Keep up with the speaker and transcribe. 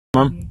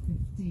Mum.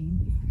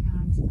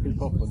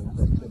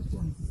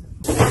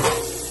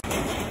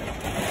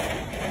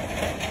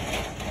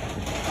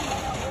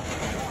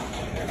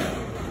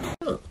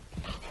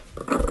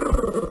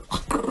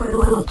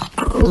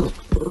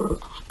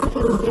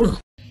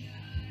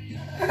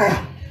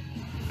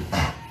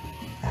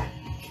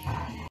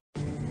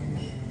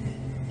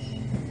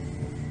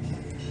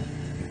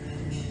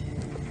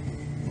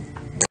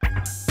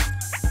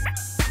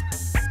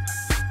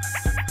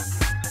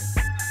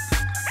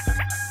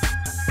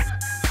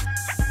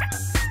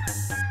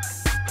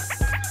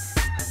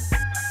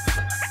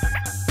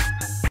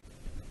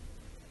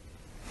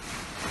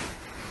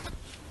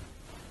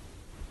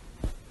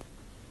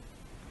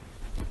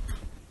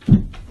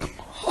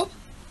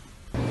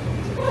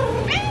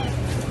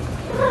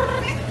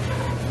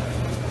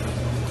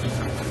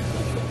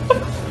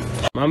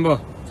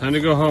 Mambo, time to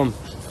go home.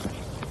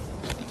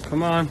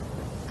 Come on.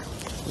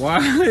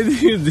 Why do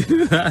you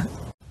do that?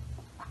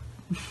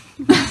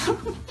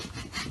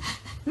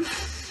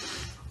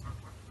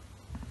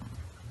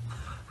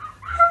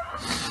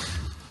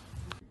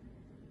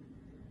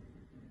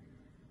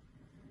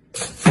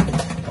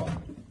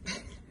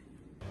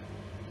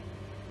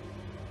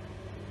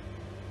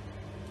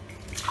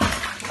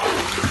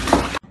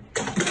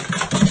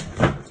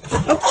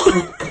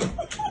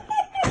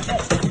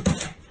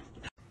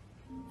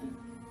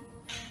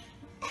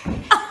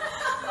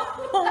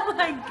 Oh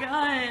my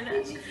god.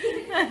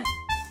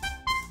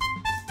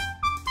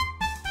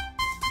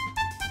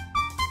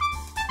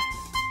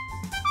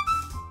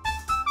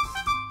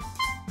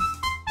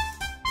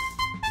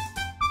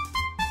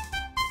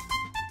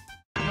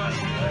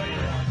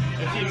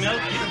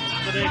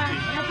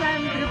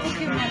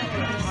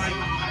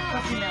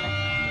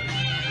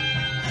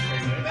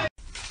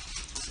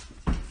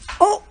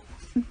 Oh!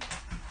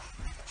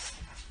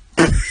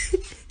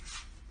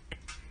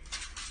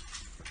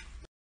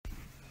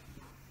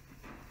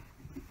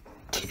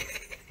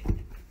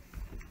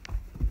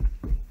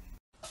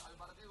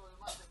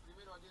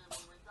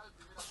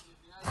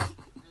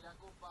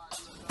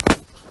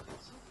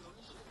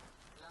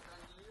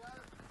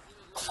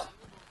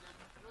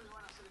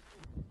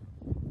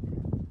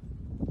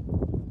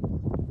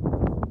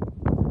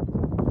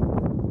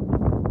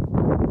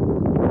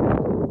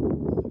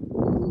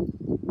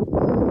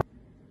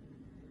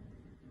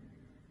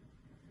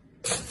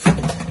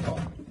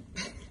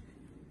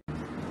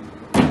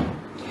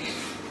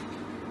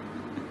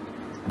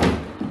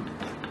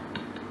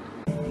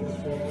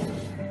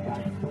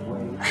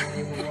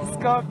 It's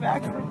going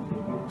back.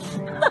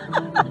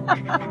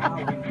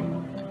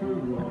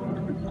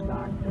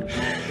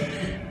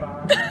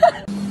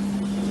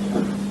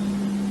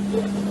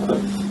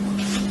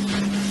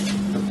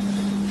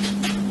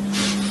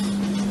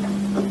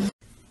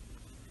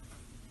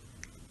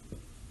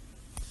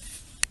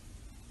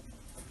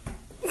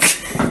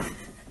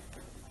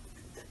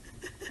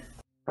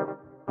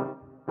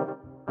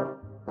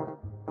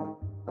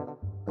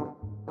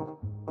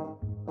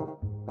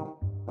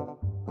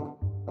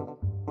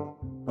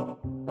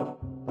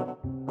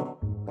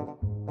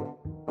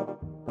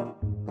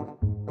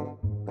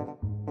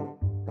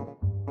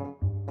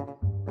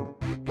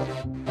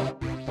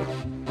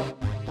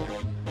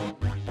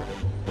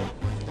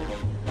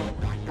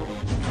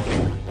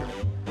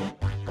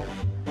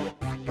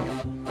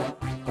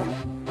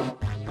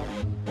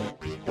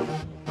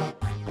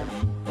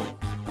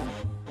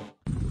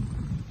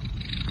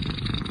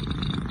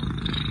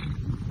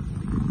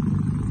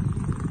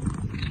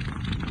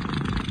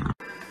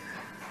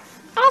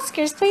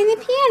 Oscar's playing the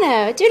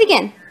piano. Do it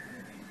again.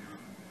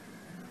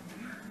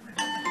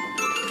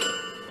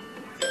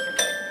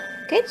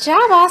 Good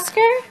job,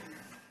 Oscar.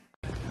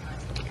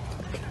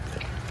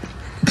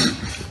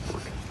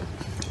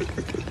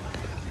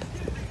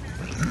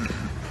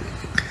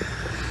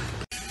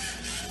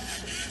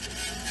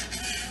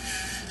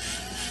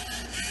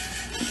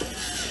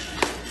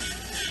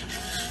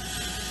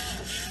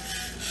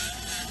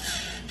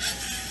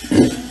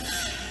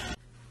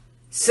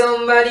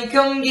 Somebody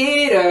come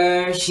get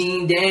her,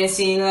 she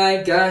dancing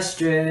like a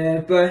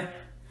stripper.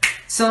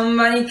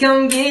 Somebody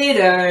come get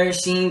her,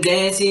 she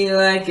dancing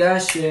like a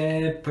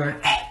stripper.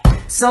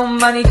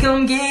 Somebody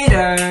come get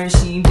her,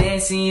 she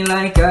dancing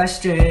like a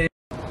stripper.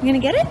 You gonna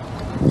get it?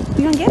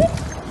 You gonna get it?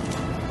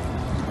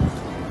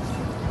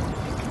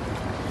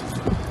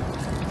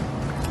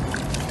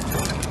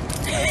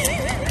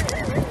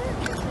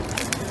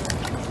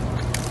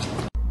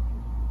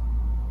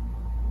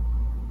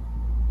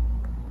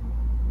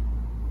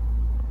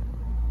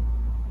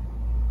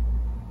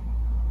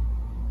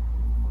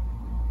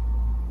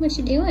 What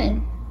you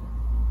doing?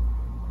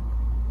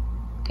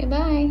 Okay,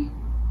 bye.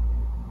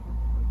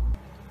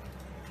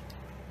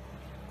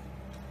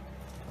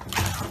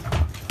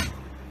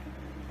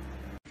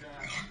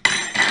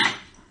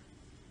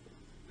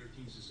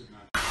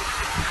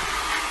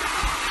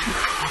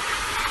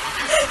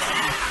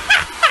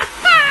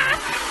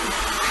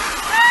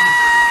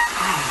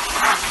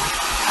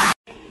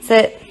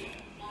 Sit.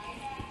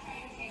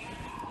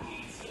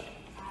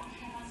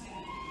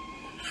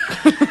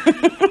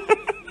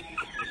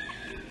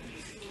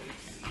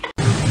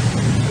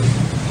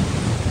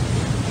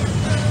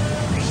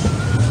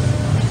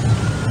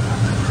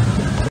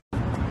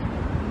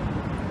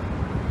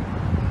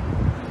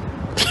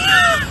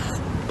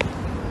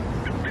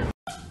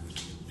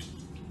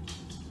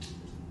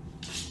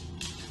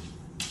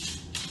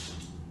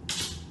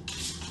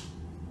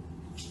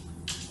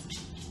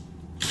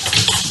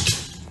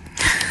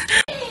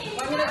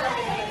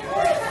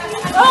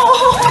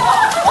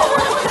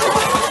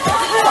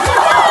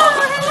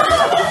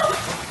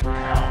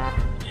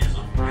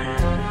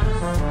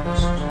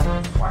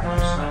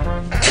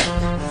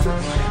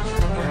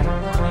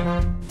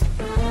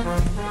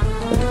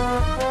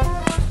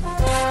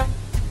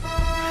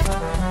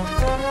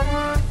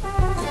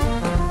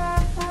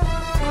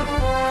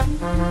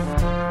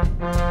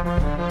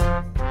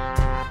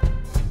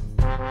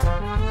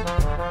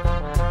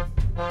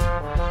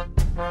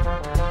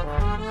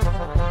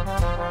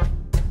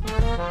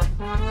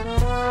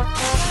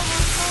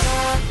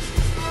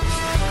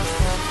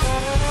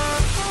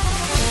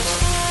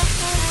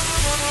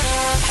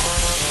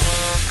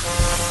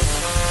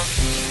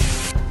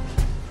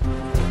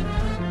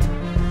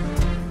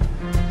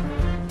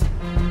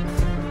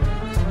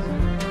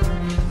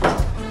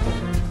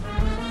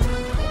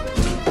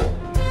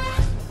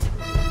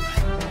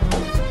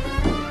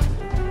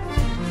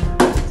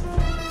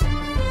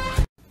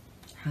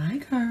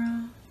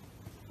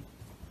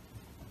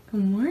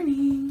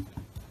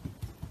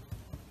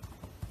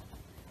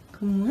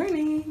 Good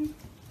morning.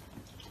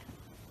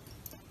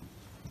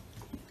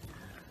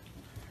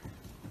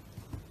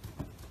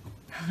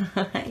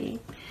 Hi.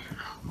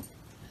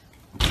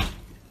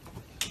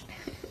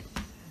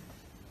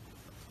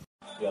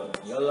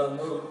 يلا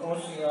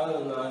نرقص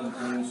يلا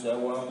نكون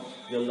سوا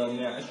يلا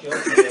نعشق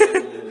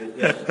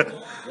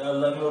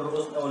يلا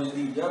نرقص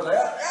أولدي يلا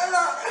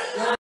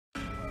يلا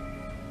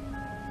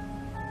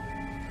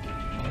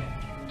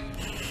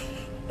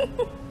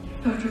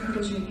Dr.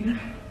 Cooper Jr.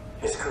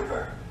 It's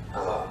Cooper.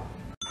 Hello.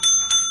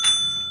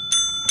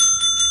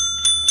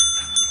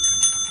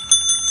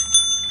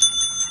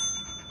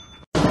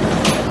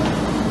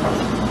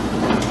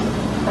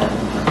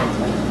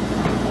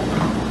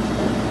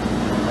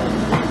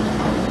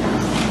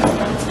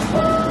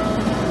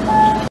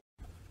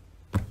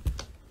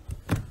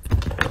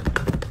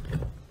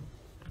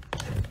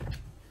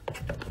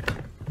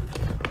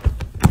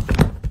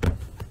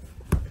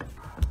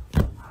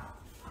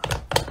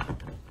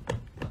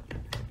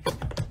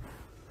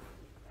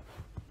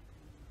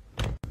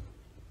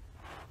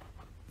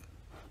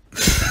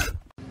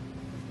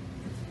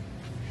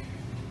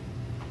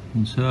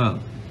 What's up?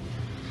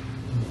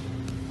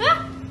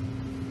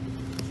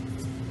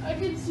 I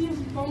can see his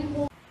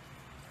bumhole.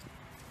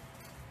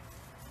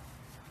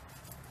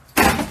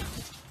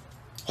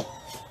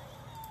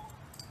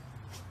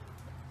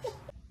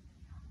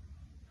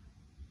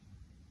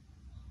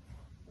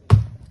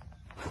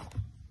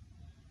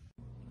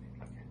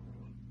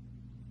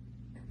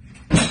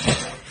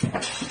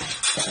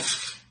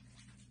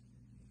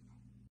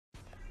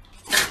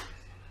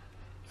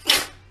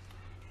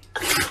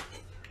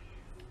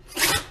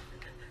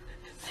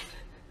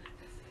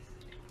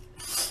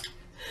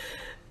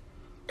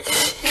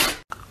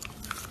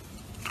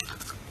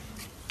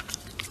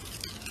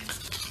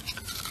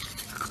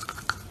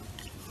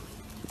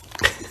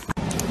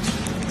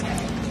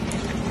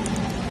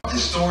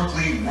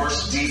 Historically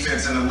worst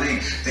defense in the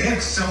league. They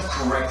have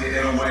self-corrected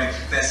in a way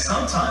that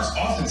sometimes,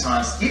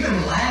 oftentimes, even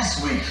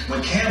last week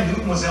when Cam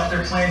Newton was out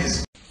there playing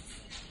his...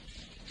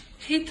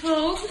 Hey,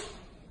 Toad.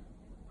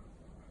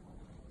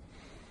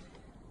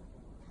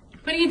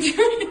 What are you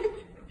doing?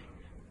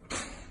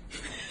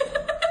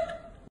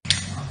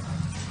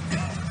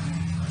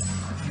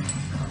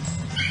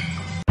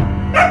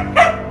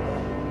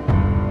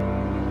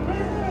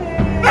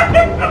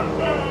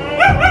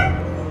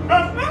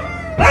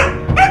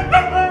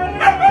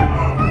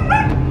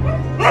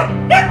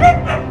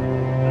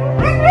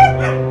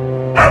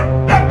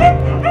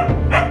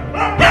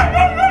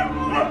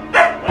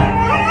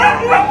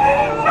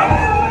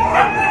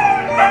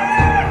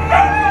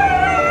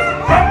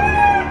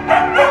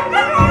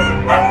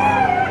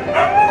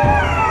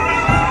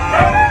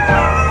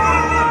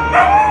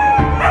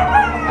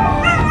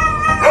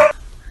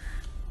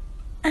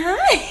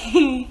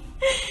 Hi.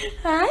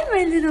 Hi,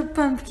 my little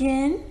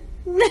pumpkin.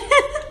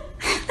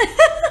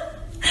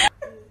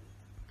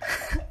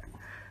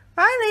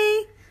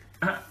 Riley.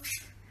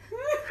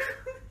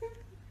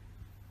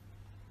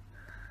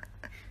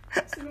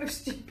 It's the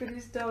most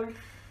stupidest dog.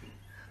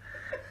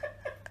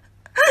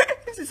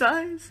 It's his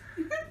eyes.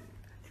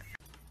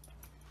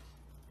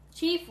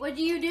 Chief, what are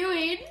you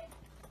doing?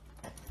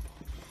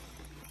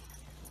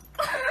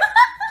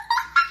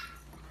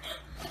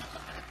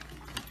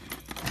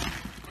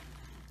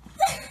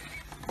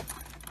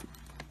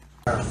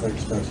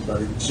 Thanks,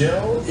 buddy.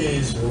 Jill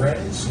is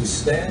ready. She's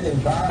standing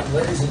by,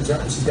 ladies and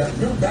gentlemen. She's got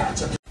new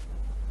bats.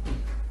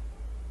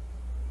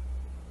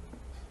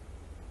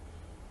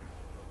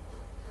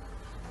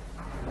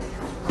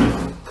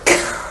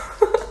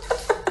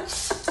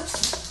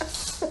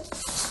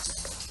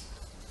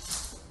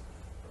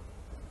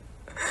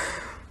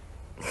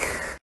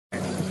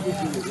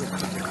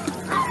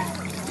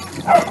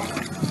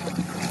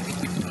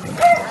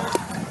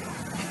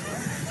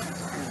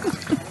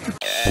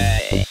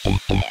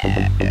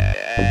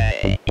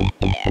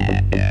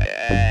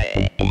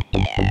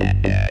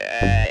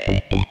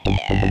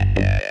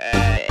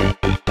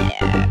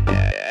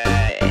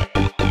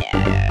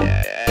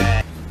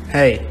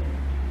 Hey.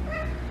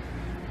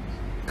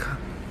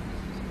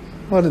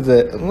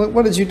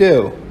 What did you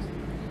do?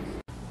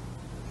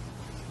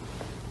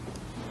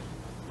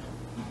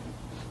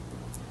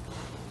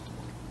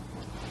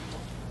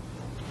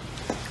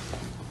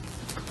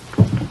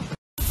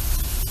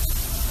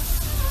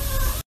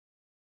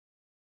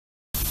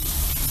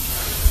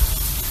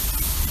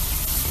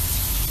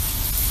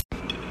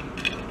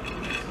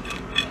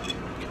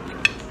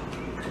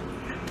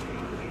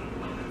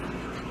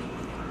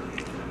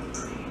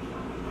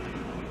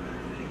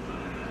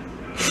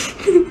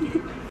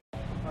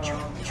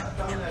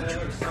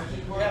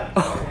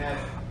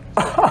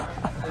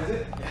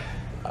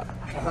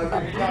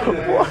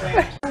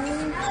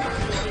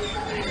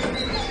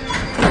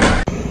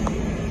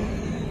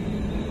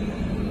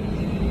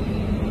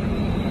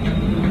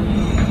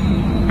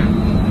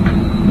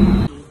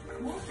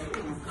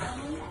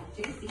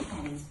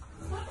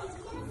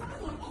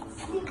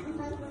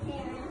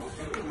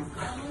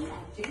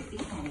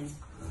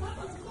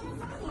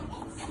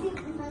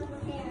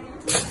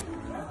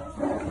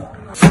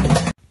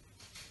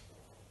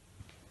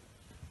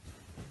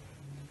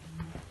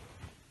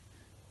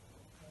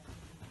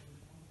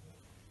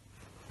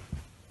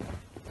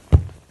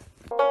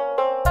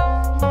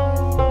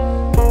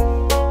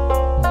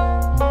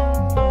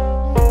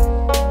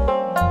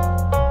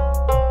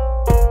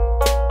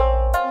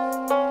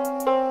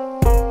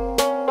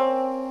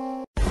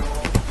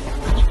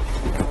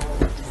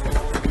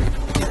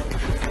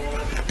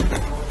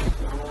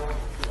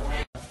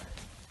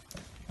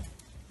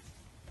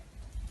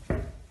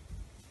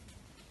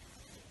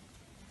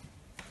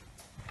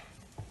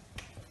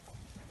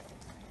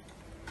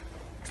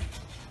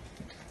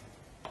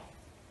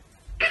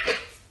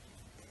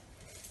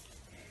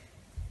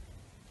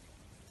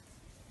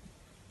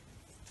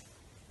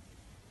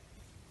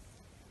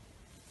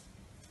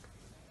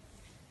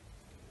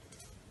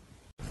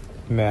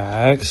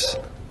 Max?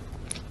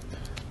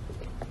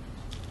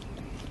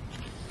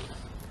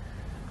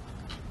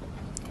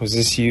 Was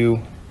this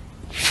you?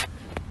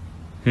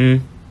 Hmm?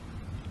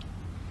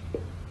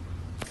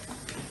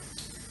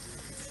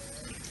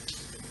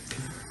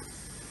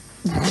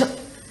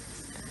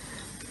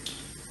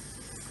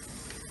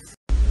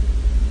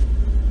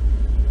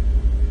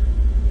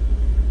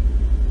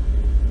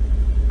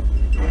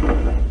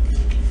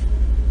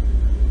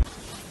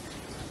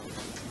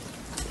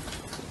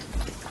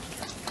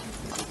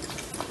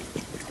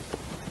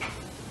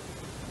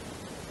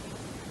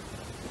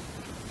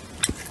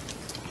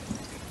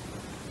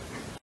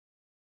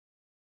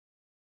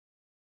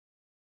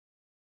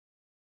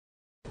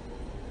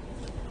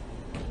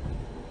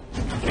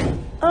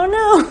 Oh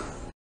no!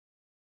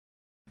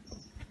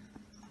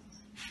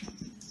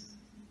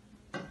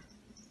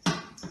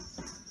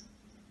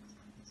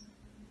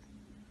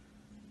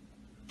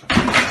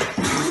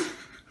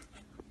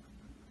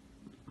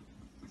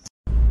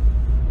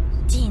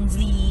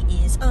 Tinsley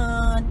is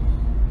on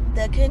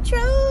the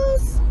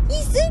controls.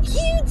 He's so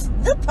cute.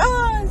 The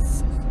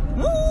paws.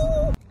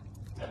 Ooh.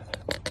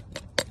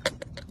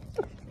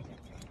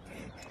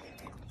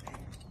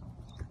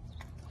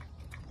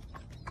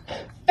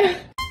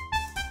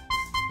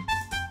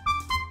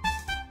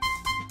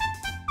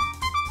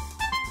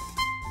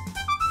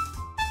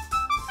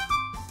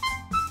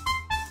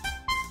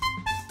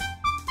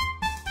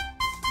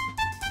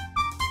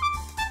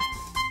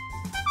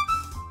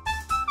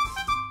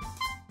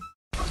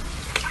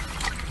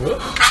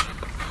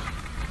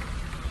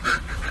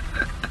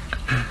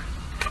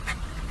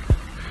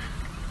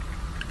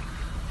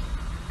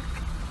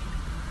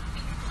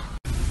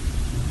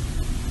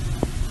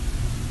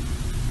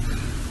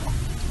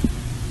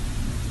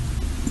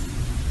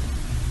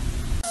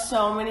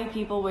 So many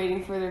people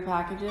waiting for their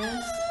packages.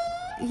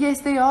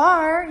 Yes, they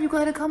are. You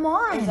gotta come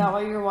on. Is that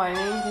why you're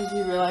whining? Because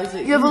you realize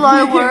that You have a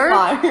lot of get work?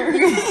 fired?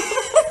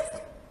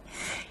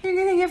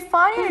 You're gonna get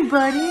fired,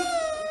 buddy.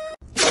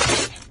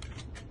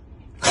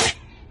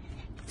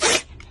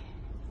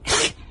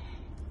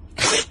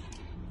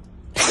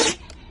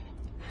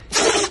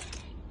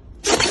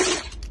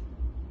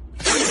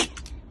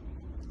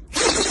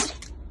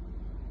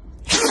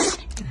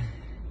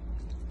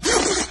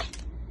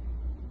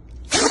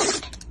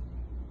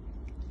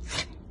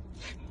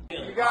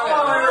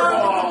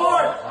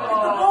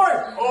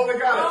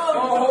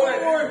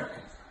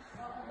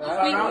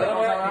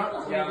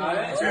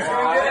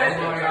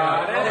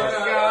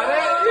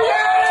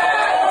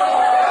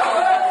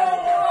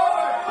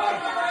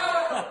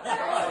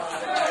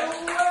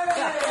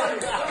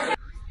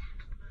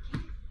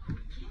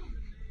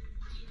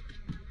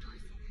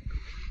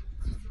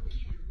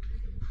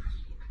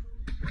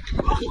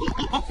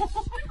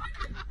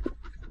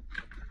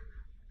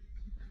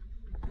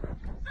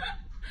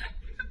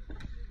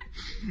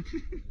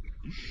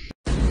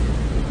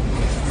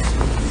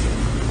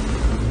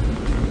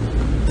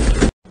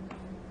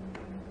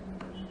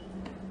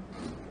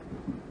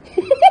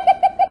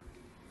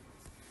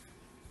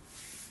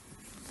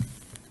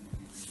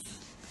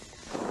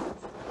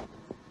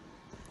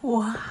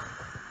 Wow.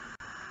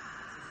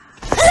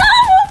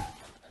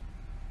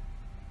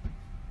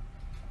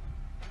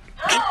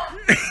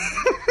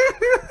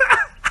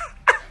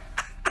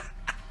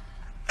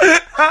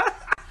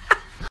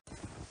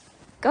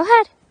 Go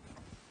ahead.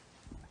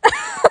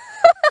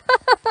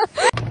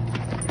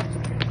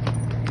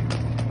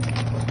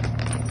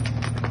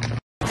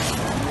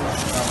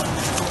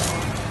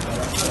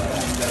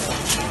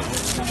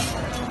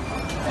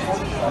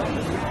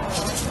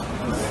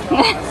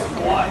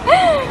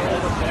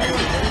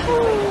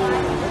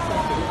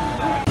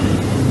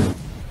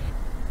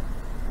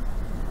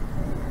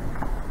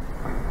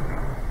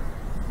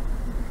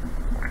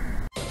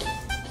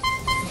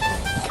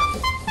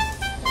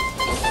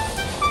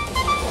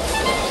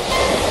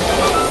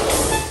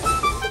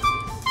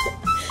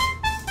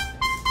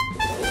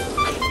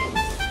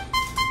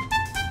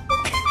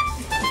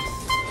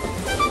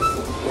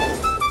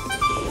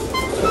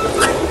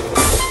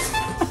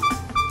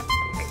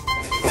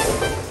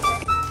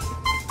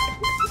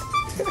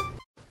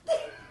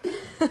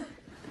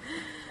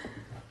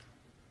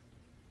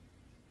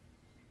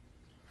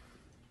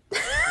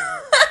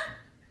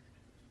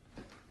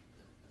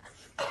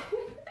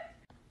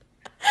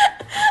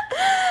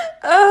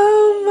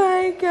 Oh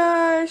my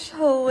gosh,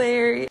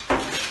 hilarious.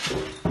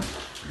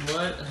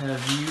 What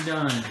have you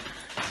done?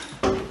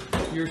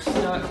 You're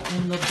stuck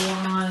in the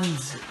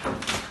blondes.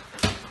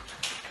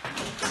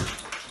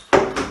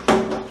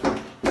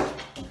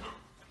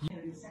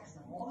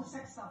 All the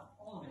sex stuff,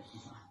 all of it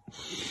is fine.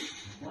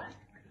 What?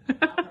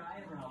 How would I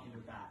ever help you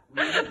with that?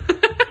 How would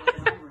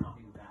I ever help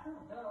you with that?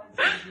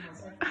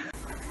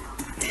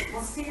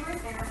 We'll stay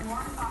right there.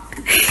 More thoughts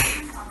and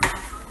questions on that.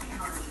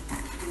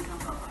 Please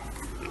don't go away.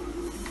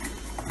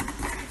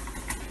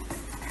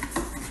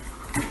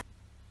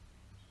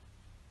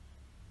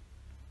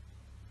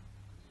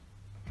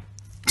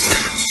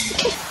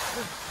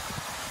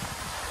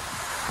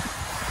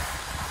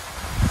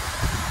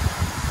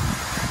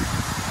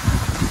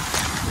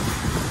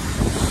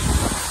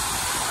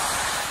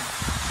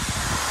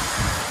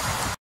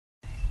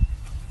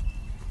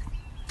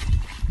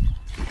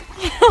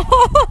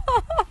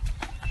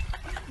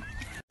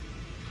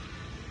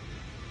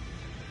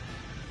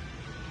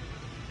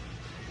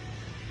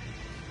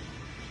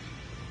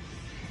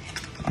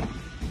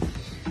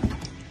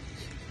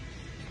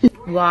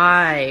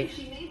 Why?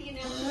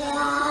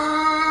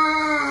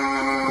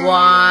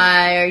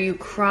 Why are you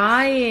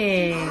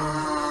crying?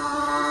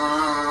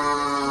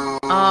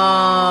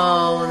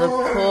 Oh, the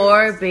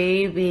poor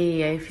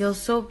baby. I feel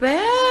so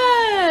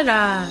bad.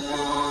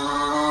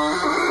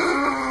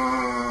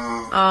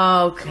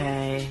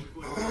 Okay.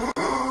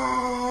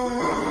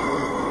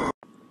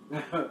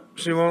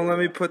 She won't let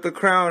me put the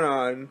crown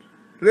on.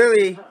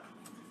 Lily!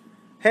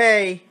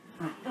 Hey!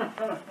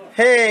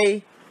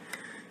 Hey!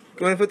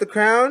 You want to put the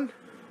crown?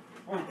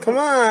 Come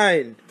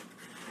on!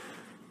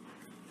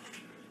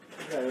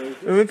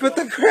 Let me put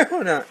the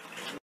crown on.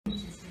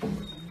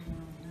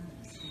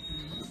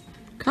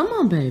 Come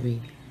on,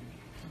 baby.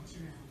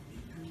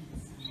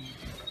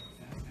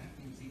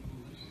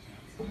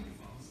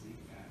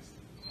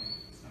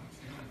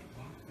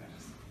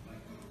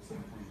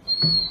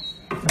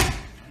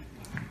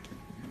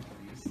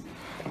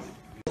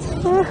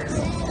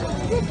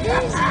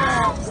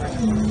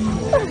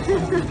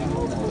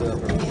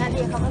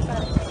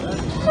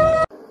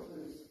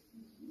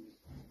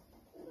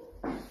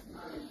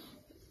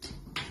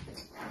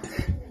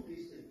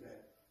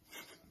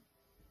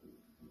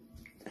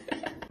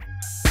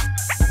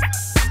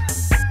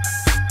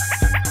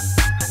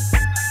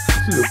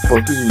 What the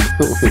fuck are you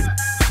doing?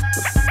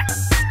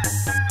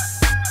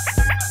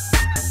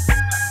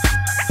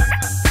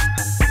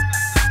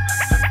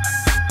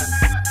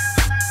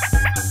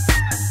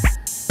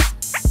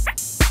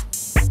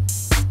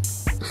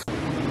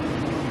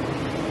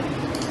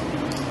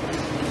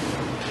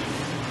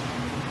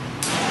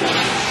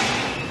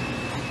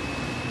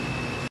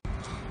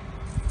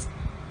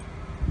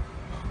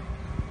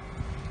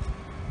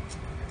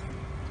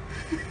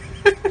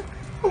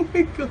 Oh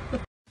my god.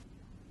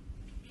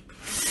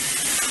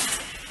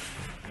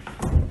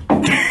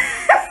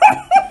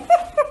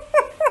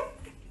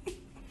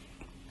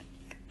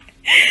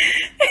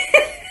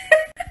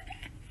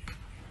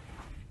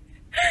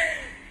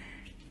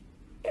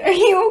 Are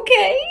you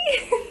okay?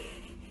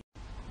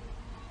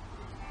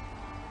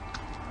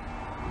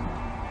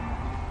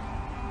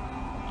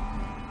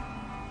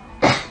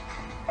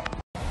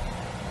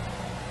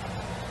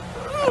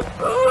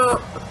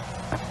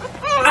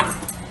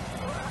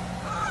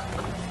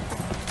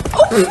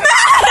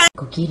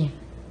 Go get him.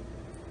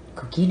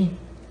 Go get him.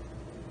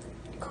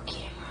 Go get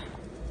him.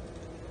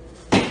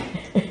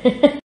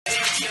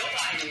 Joe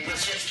Biden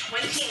was just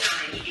 29.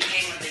 He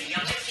became one of the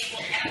youngest people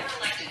ever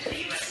elected to the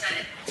U.S.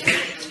 Senate. He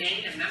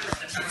remained a member of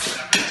the federal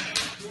government.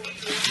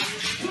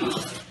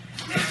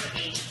 Now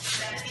age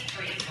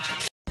 73 by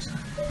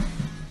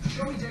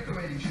Show me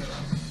decorating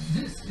shows.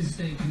 This is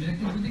staying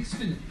connected with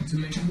Xfinity to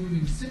make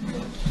moving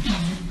simple,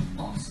 easy,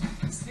 awesome.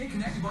 Stay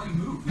connected while you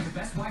move with the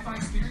best Wi-Fi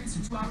experience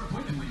and 2-hour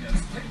appointment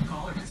windows. Click and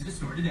call or visit a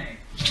store today.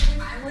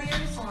 I'm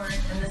Leanne Ford,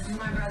 and this is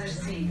my brother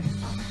Steve.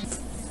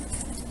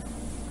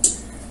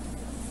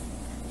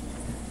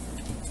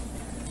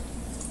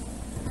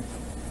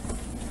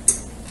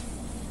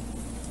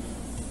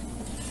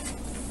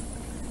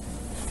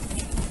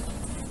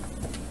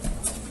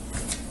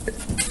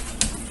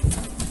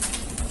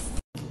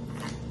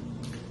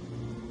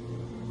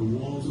 The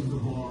walls of the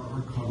bar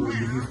are covered with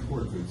his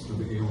portraits of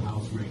the ale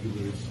house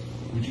regulars,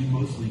 which he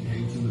mostly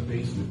paints in the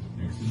basement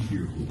next to the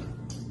beer cooler.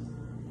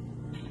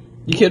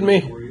 You kidding me?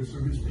 Notorious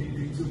are his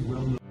paintings of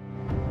well-known.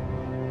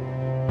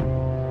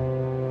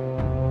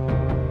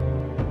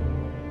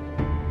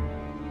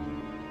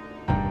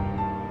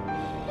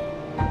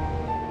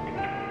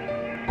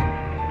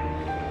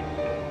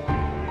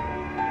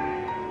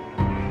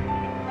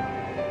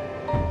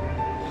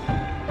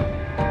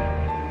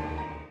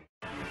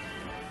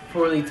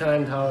 Poorly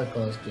timed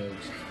Holocaust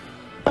jokes.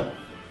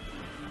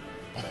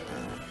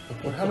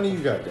 Well, how many you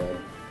got, Dad?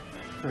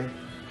 Three.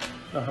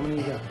 No, how many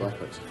you got?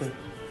 Blackbirds.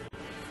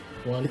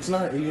 One. It's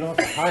not, you don't have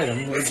to hide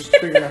them. We're just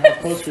figuring out how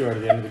close we are to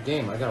the end of the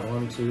game. I got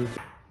 1, 2,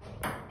 3.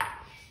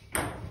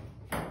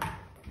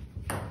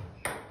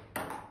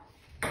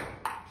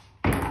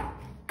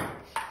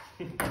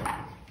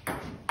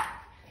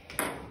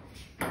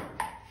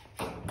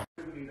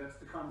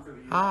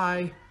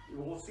 Hi.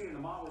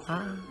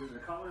 Hi.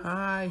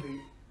 Hi.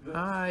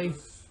 Hi.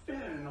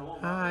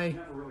 Hi.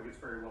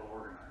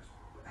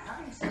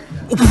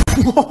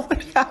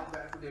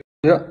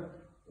 Yeah.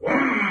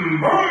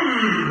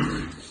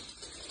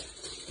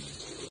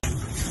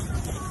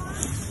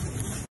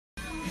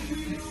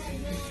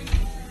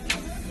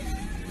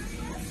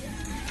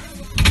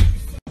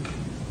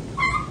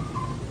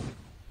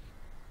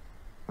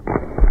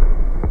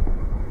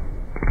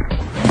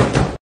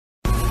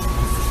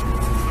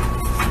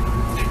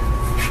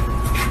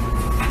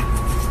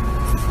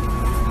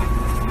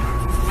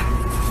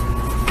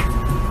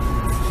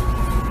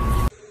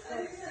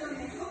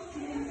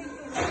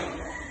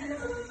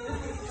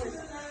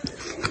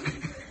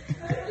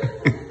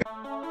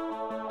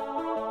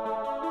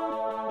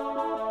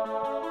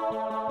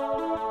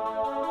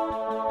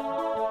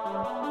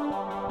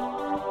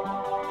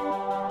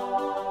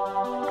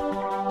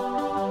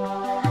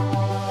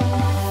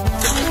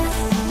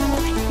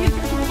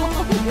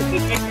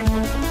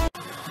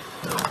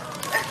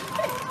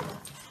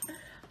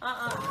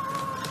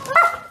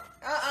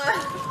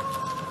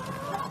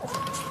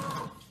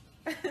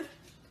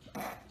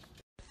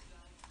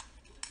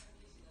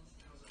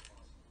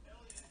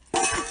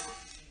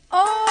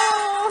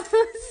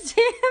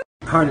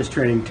 Harness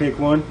training, take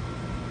one.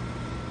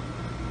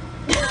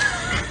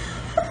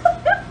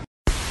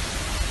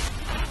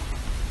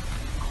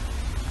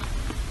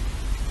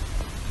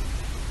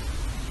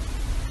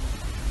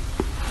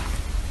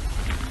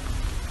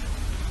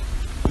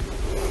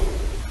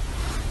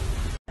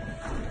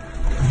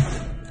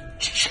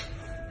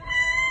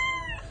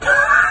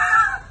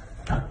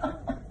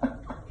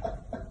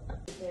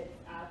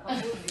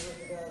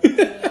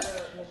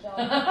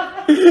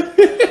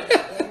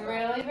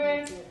 Really,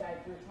 Chris?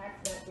 Through text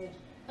message.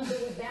 So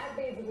is that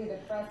basically the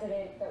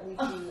precedent that we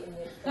see in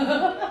this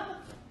country?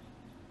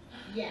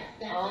 Yes,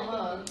 that's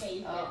almost.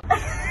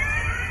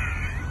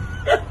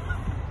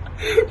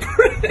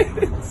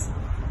 Prince!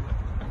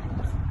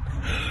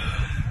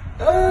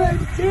 Oh,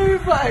 it's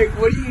terrifying.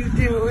 What are you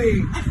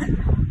doing?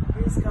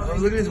 Oh,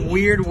 look at this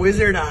weird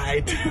wizard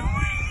eye.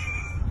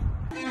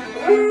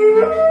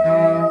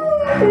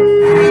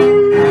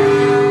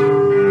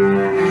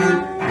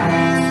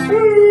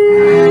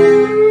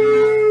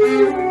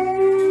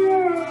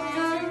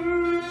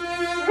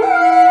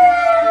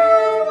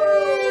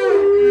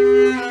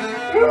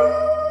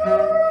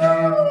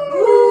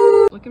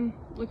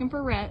 Looking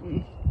for Rhett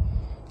and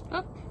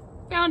oh,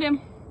 found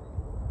him.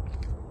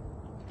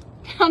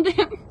 Found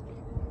him.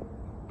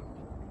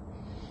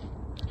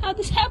 How'd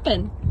this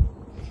happen?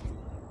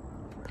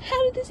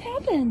 How did this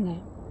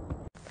happen?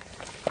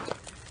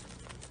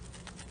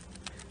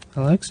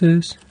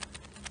 Alexis.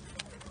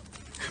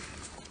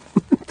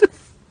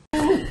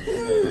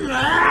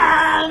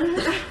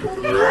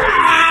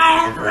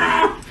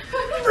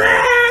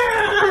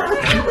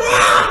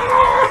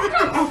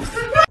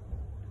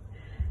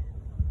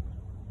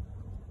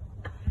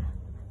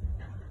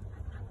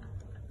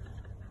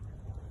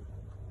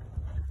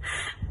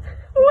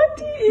 What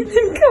do you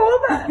even call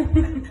that?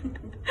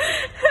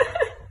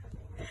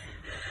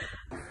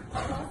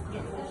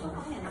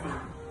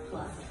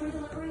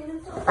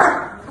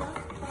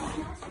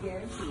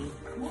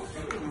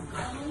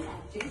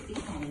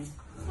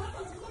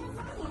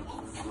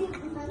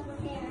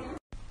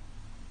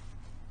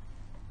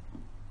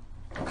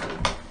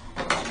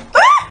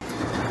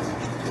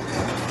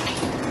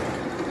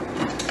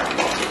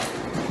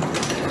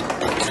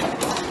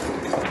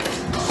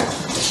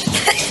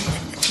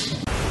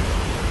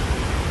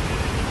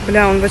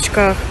 Бля, он в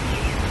очках.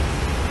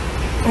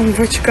 Он в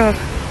очках.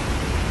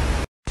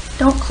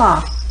 Don't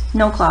claw.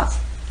 No claws.